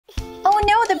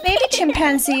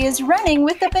chimpanzee is running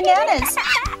with the bananas.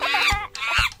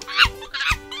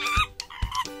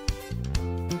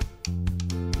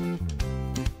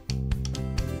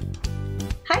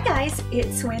 Hi guys,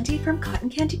 it's Wendy from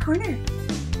Cotton Candy Corner.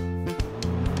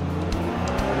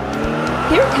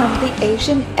 Here come the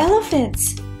Asian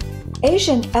elephants.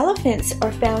 Asian elephants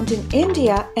are found in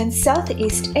India and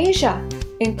Southeast Asia,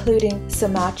 including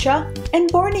Sumatra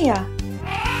and Borneo.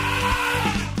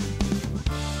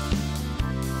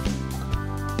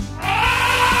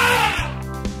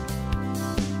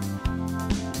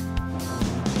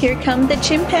 Here come the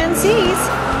chimpanzees.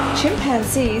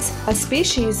 Chimpanzees, a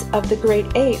species of the great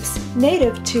apes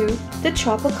native to the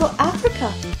tropical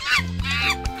Africa.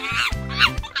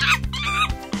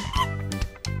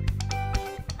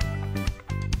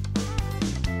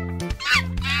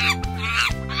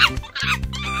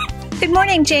 Good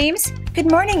morning, James. Good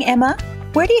morning, Emma.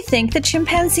 Where do you think the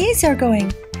chimpanzees are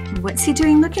going? What's he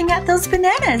doing looking at those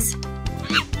bananas?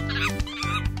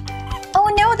 Oh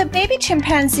no, the baby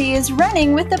chimpanzee is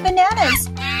running with the bananas.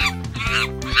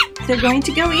 They're going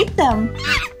to go eat them.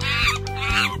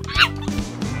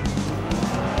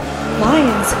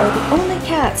 Lions are the only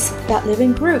cats that live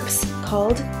in groups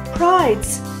called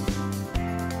prides.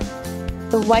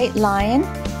 The white lion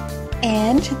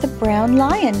and the brown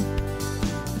lion.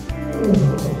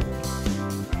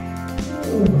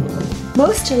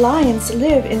 Most lions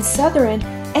live in southern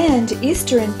and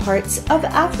eastern parts of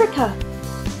Africa.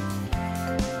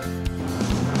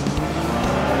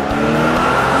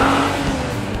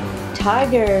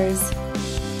 Tigers.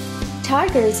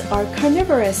 Tigers are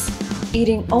carnivorous,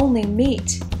 eating only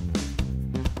meat.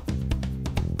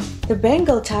 The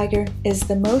Bengal tiger is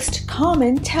the most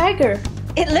common tiger.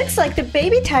 It looks like the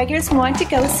baby tigers want to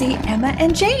go see Emma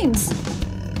and James.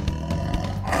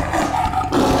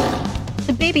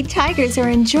 The baby tigers are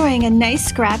enjoying a nice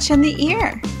scratch on the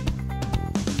ear.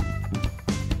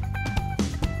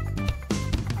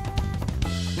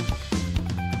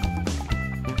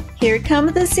 Here come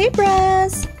the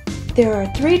zebras. There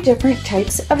are 3 different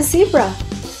types of zebra: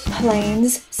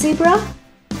 plains zebra,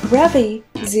 Brevi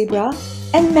zebra,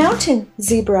 and mountain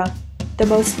zebra, the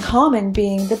most common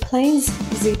being the plains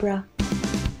zebra.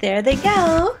 There they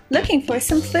go, looking for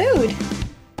some food.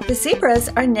 The zebras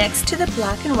are next to the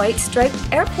black and white striped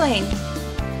airplane.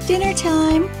 Dinner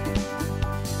time!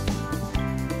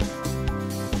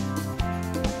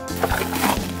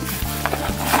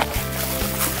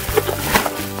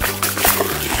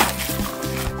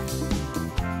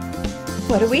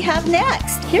 What do we have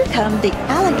next? Here come the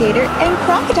alligator and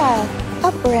crocodile.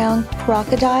 A brown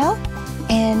crocodile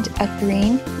and a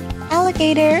green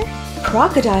alligator.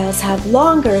 Crocodiles have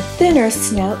longer, thinner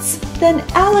snouts than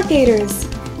alligators.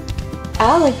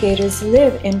 Alligators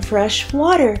live in fresh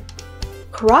water.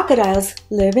 Crocodiles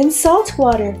live in salt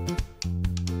water.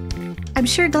 I'm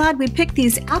sure glad we picked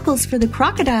these apples for the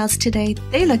crocodiles today.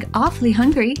 They look awfully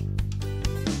hungry.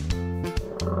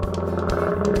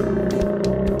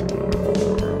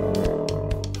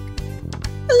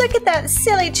 Look at that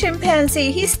silly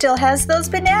chimpanzee. He still has those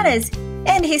bananas,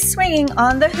 and he's swinging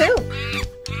on the hoop.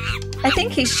 I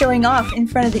think he's showing off in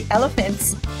front of the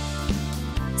elephants.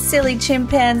 Silly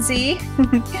chimpanzee.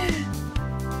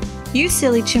 You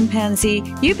silly chimpanzee,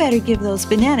 you better give those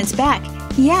bananas back.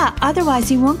 Yeah,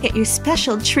 otherwise you won't get your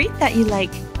special treat that you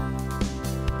like.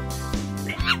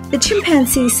 The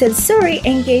chimpanzee said sorry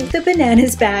and gave the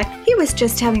bananas back. He was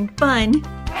just having fun.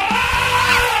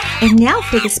 And now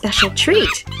for the special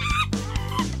treat.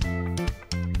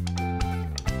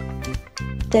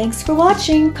 Thanks for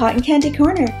watching Cotton Candy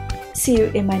Corner. See you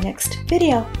in my next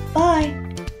video. Bye!